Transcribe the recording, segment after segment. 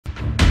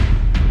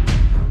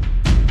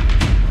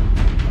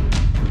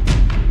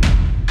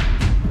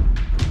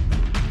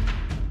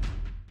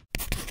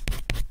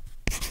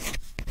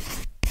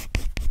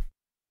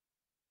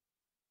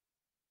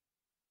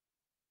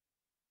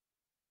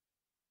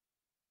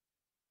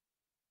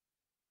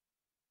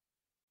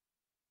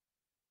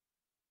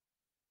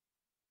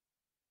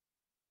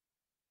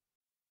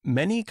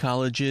Many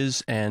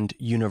colleges and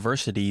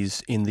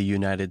universities in the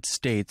United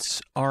States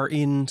are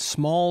in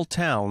small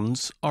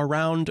towns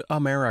around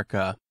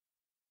America.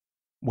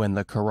 When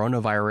the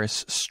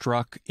coronavirus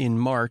struck in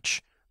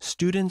March,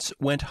 students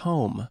went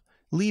home,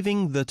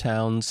 leaving the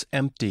towns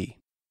empty.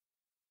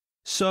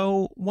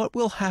 So, what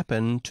will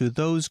happen to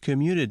those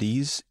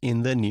communities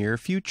in the near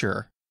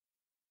future?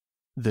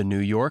 The New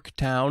York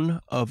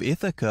town of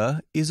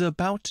Ithaca is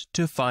about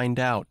to find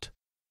out.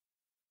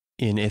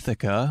 In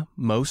Ithaca,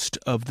 most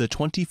of the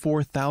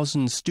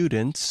 24,000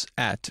 students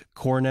at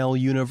Cornell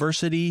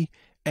University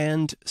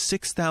and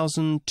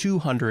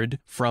 6,200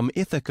 from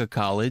Ithaca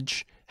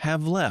College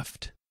have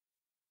left.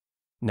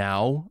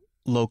 Now,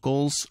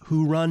 locals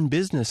who run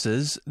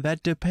businesses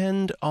that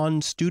depend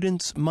on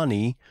students'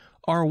 money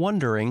are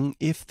wondering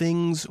if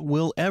things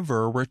will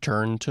ever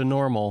return to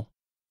normal.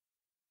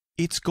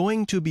 It's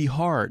going to be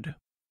hard.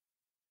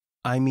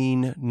 I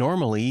mean,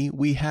 normally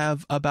we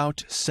have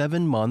about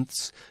 7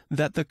 months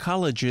that the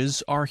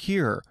colleges are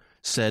here,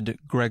 said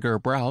Gregor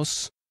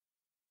Brous.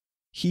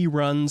 He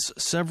runs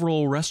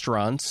several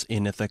restaurants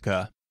in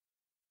Ithaca.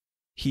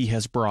 He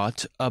has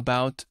brought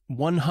about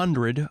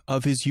 100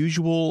 of his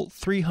usual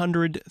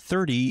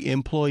 330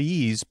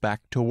 employees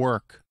back to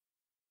work.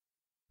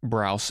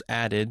 Brous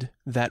added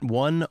that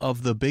one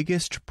of the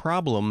biggest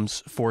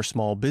problems for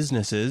small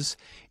businesses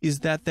is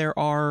that there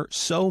are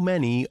so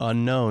many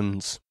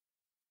unknowns.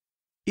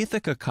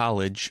 Ithaca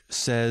College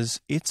says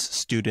its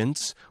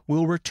students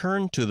will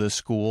return to the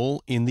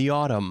school in the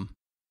autumn.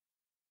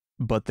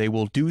 But they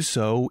will do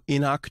so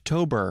in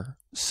October,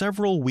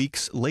 several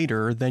weeks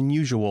later than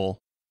usual.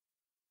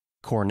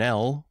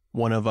 Cornell,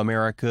 one of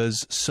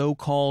America's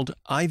so-called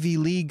Ivy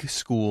League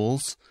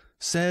schools,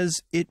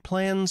 says it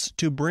plans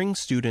to bring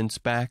students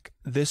back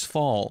this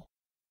fall.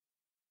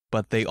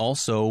 But they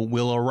also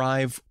will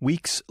arrive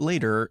weeks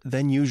later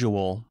than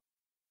usual.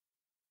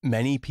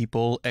 Many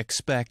people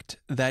expect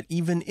that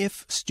even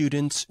if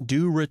students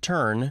do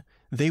return,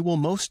 they will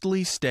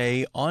mostly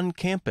stay on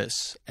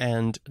campus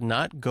and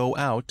not go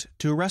out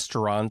to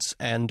restaurants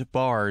and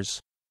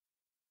bars.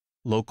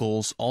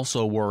 Locals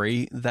also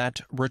worry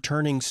that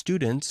returning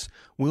students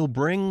will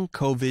bring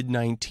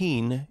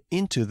COVID-19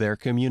 into their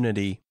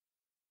community.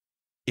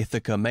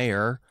 Ithaca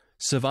Mayor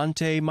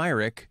Svante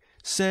Myrick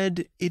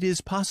said it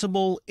is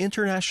possible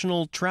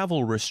international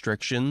travel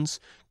restrictions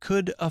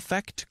could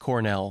affect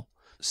Cornell,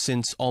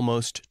 since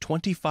almost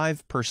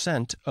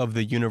 25% of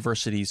the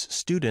university's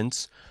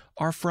students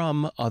are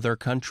from other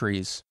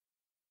countries.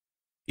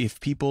 If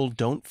people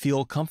don't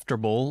feel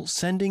comfortable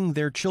sending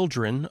their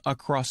children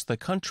across the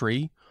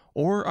country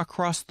or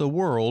across the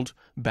world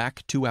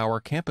back to our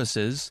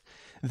campuses,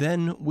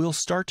 then we'll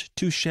start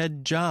to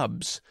shed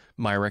jobs,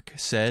 Myrick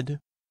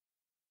said.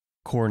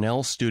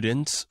 Cornell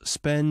students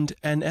spend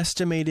an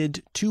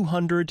estimated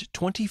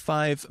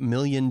 $225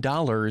 million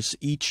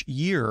each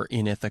year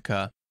in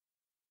Ithaca.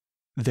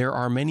 There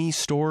are many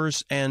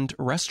stores and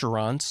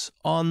restaurants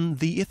on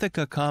the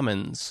Ithaca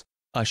Commons,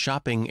 a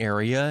shopping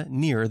area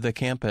near the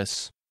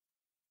campus.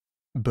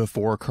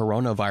 Before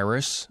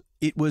coronavirus,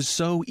 it was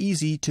so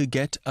easy to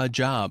get a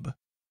job.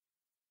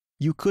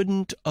 You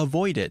couldn't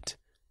avoid it.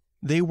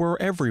 They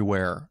were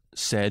everywhere,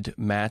 said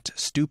Matt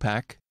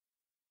Stupak.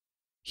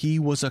 He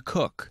was a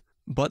cook,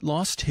 but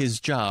lost his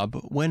job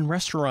when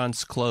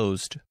restaurants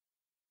closed.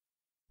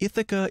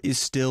 Ithaca is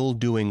still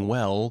doing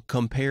well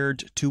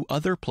compared to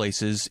other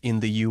places in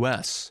the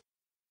U.S.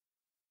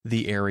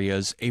 The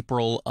area's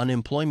April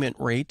unemployment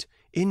rate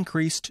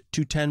increased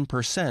to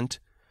 10%,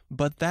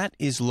 but that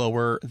is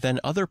lower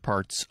than other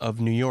parts of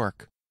New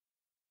York.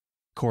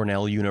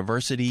 Cornell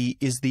University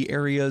is the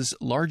area's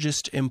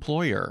largest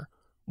employer,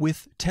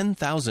 with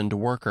 10,000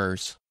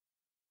 workers.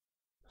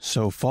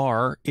 So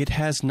far, it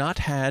has not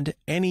had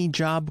any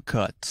job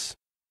cuts.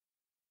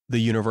 The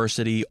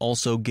university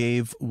also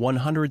gave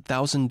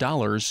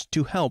 $100,000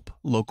 to help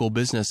local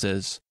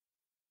businesses.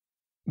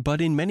 But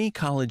in many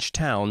college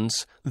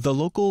towns, the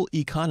local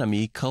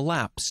economy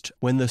collapsed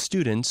when the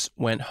students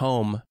went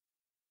home.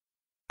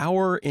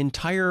 Our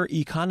entire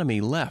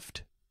economy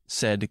left,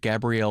 said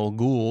Gabrielle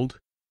Gould.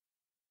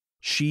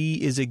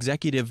 She is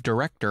executive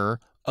director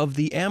of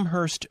the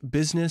Amherst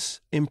Business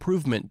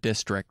Improvement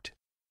District.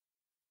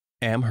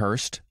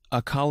 Amherst,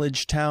 a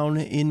college town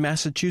in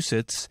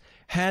Massachusetts,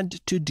 had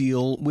to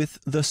deal with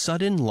the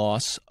sudden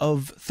loss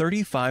of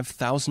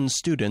 35,000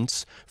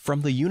 students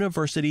from the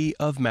University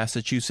of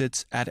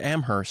Massachusetts at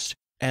Amherst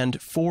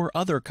and 4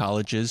 other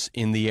colleges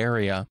in the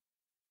area.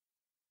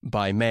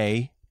 By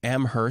May,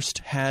 Amherst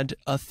had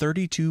a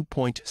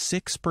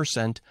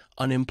 32.6%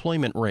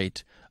 unemployment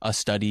rate, a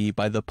study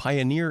by the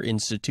Pioneer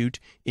Institute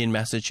in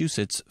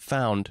Massachusetts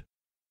found.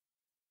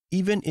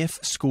 Even if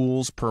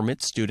schools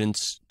permit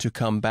students to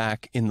come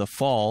back in the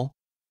fall,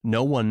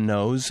 no one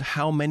knows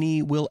how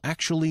many will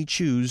actually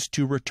choose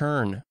to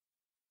return.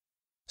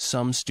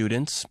 Some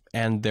students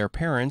and their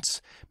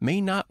parents may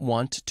not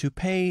want to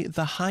pay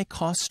the high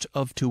cost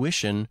of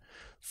tuition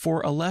for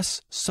a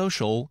less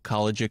social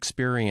college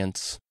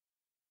experience.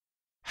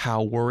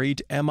 How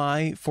worried am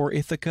I for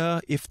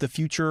Ithaca if the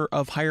future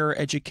of higher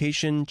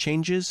education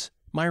changes?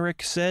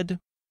 Myrick said.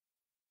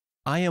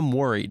 I am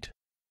worried.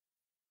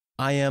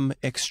 I am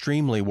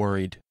extremely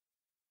worried.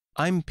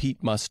 I'm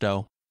Pete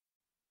Musto.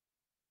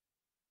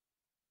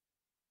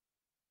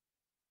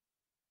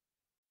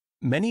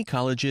 Many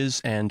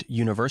colleges and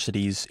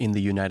universities in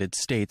the United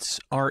States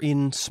are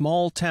in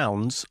small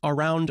towns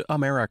around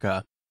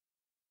America.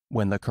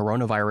 When the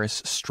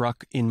coronavirus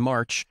struck in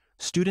March,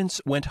 students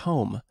went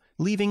home,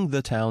 leaving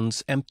the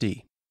towns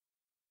empty.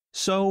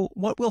 So,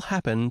 what will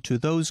happen to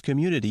those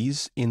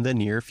communities in the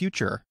near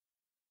future?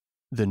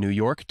 The New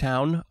York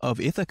town of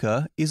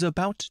Ithaca is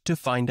about to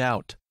find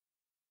out.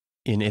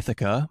 In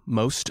Ithaca,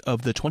 most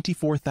of the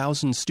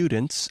 24,000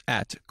 students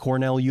at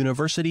Cornell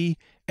University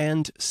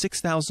and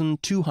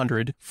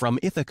 6,200 from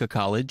Ithaca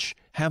College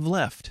have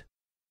left.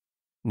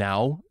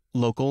 Now,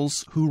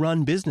 locals who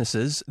run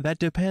businesses that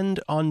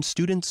depend on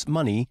students'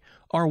 money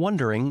are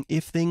wondering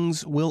if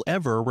things will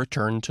ever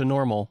return to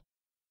normal.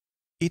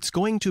 It's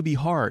going to be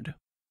hard.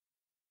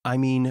 I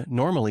mean,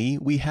 normally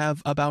we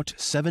have about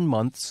 7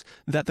 months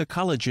that the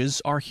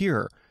colleges are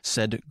here,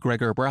 said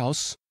Gregor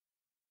Brous.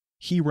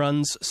 He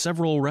runs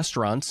several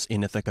restaurants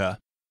in Ithaca.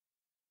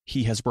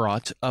 He has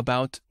brought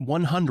about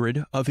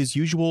 100 of his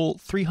usual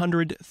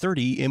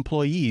 330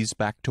 employees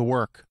back to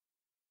work.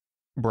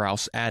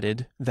 Brous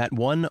added that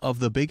one of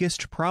the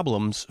biggest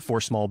problems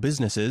for small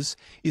businesses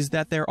is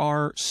that there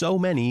are so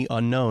many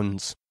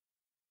unknowns.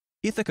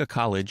 Ithaca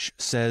College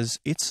says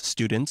its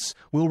students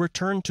will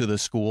return to the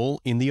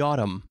school in the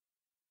autumn.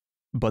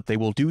 But they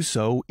will do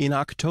so in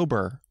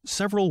October,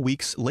 several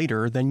weeks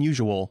later than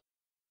usual.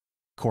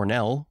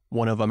 Cornell,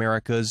 one of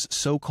America's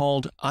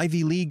so-called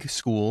Ivy League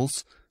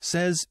schools,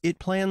 says it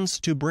plans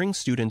to bring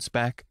students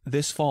back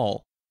this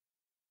fall.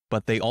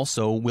 But they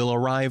also will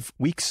arrive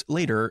weeks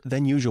later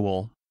than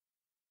usual.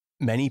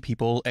 Many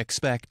people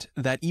expect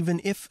that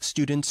even if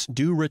students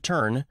do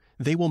return,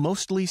 they will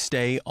mostly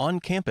stay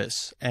on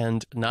campus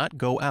and not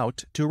go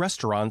out to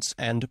restaurants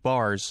and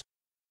bars.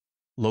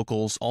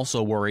 Locals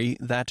also worry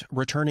that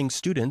returning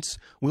students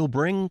will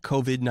bring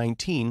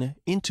COVID-19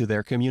 into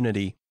their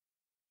community.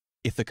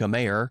 Ithaca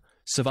Mayor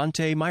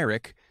Svante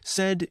Myrick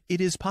said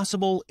it is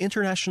possible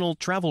international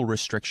travel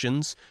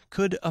restrictions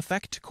could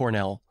affect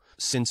Cornell,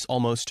 since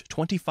almost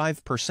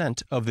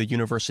 25% of the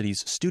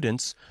university's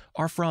students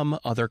are from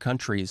other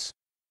countries.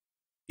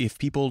 If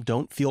people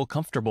don't feel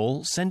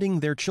comfortable sending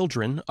their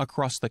children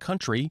across the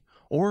country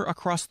or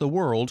across the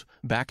world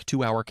back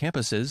to our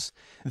campuses,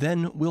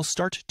 then we'll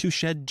start to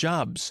shed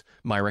jobs,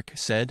 Myrick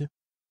said.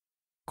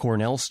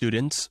 Cornell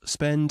students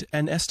spend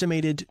an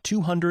estimated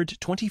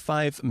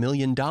 $225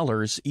 million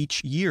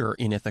each year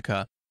in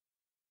Ithaca.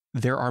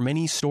 There are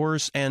many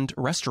stores and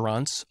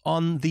restaurants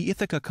on the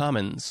Ithaca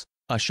Commons,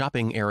 a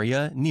shopping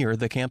area near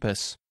the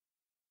campus.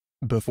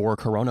 Before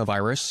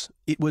coronavirus,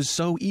 it was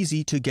so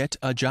easy to get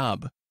a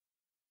job.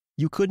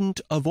 You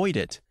couldn't avoid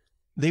it.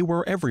 They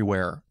were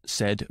everywhere,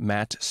 said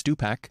Matt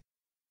Stupak.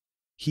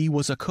 He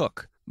was a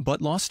cook,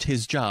 but lost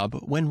his job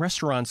when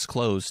restaurants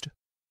closed.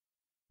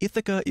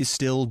 Ithaca is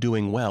still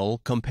doing well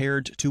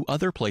compared to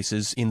other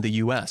places in the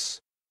U.S.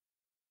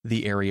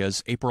 The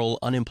area's April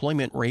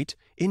unemployment rate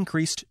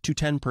increased to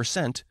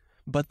 10%,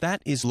 but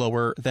that is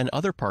lower than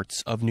other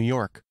parts of New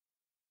York.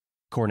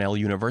 Cornell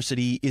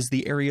University is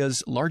the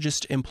area's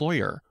largest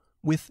employer,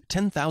 with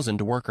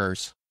 10,000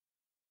 workers.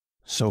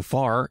 So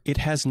far, it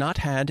has not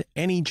had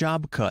any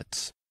job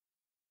cuts.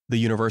 The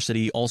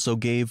university also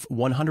gave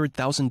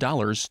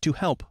 $100,000 to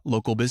help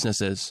local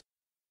businesses.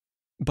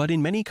 But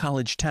in many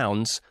college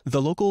towns,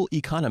 the local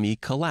economy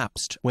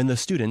collapsed when the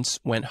students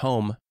went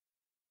home.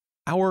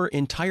 Our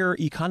entire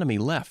economy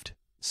left,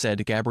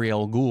 said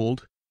Gabrielle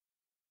Gould.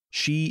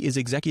 She is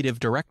executive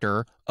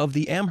director of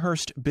the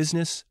Amherst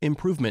Business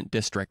Improvement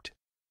District.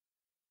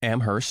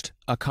 Amherst,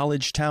 a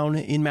college town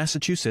in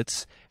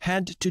Massachusetts,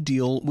 had to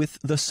deal with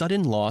the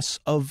sudden loss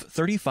of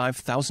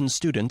 35,000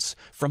 students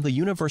from the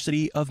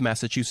University of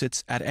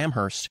Massachusetts at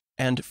Amherst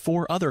and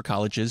 4 other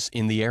colleges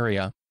in the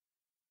area.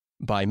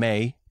 By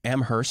May,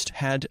 Amherst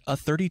had a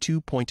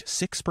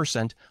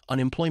 32.6%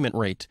 unemployment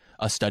rate,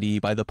 a study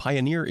by the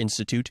Pioneer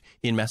Institute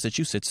in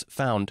Massachusetts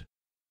found.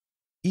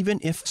 Even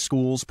if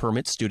schools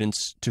permit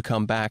students to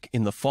come back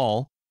in the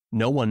fall,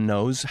 no one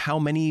knows how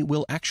many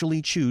will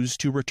actually choose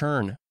to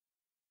return.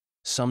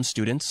 Some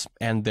students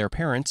and their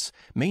parents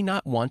may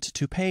not want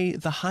to pay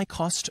the high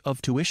cost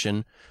of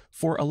tuition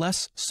for a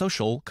less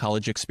social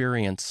college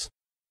experience.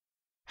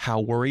 How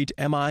worried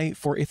am I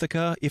for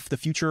Ithaca if the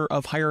future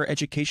of higher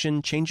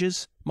education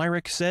changes?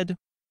 Myrick said.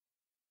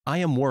 I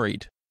am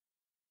worried.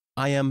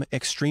 I am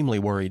extremely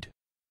worried.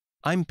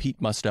 I'm Pete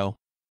Musto.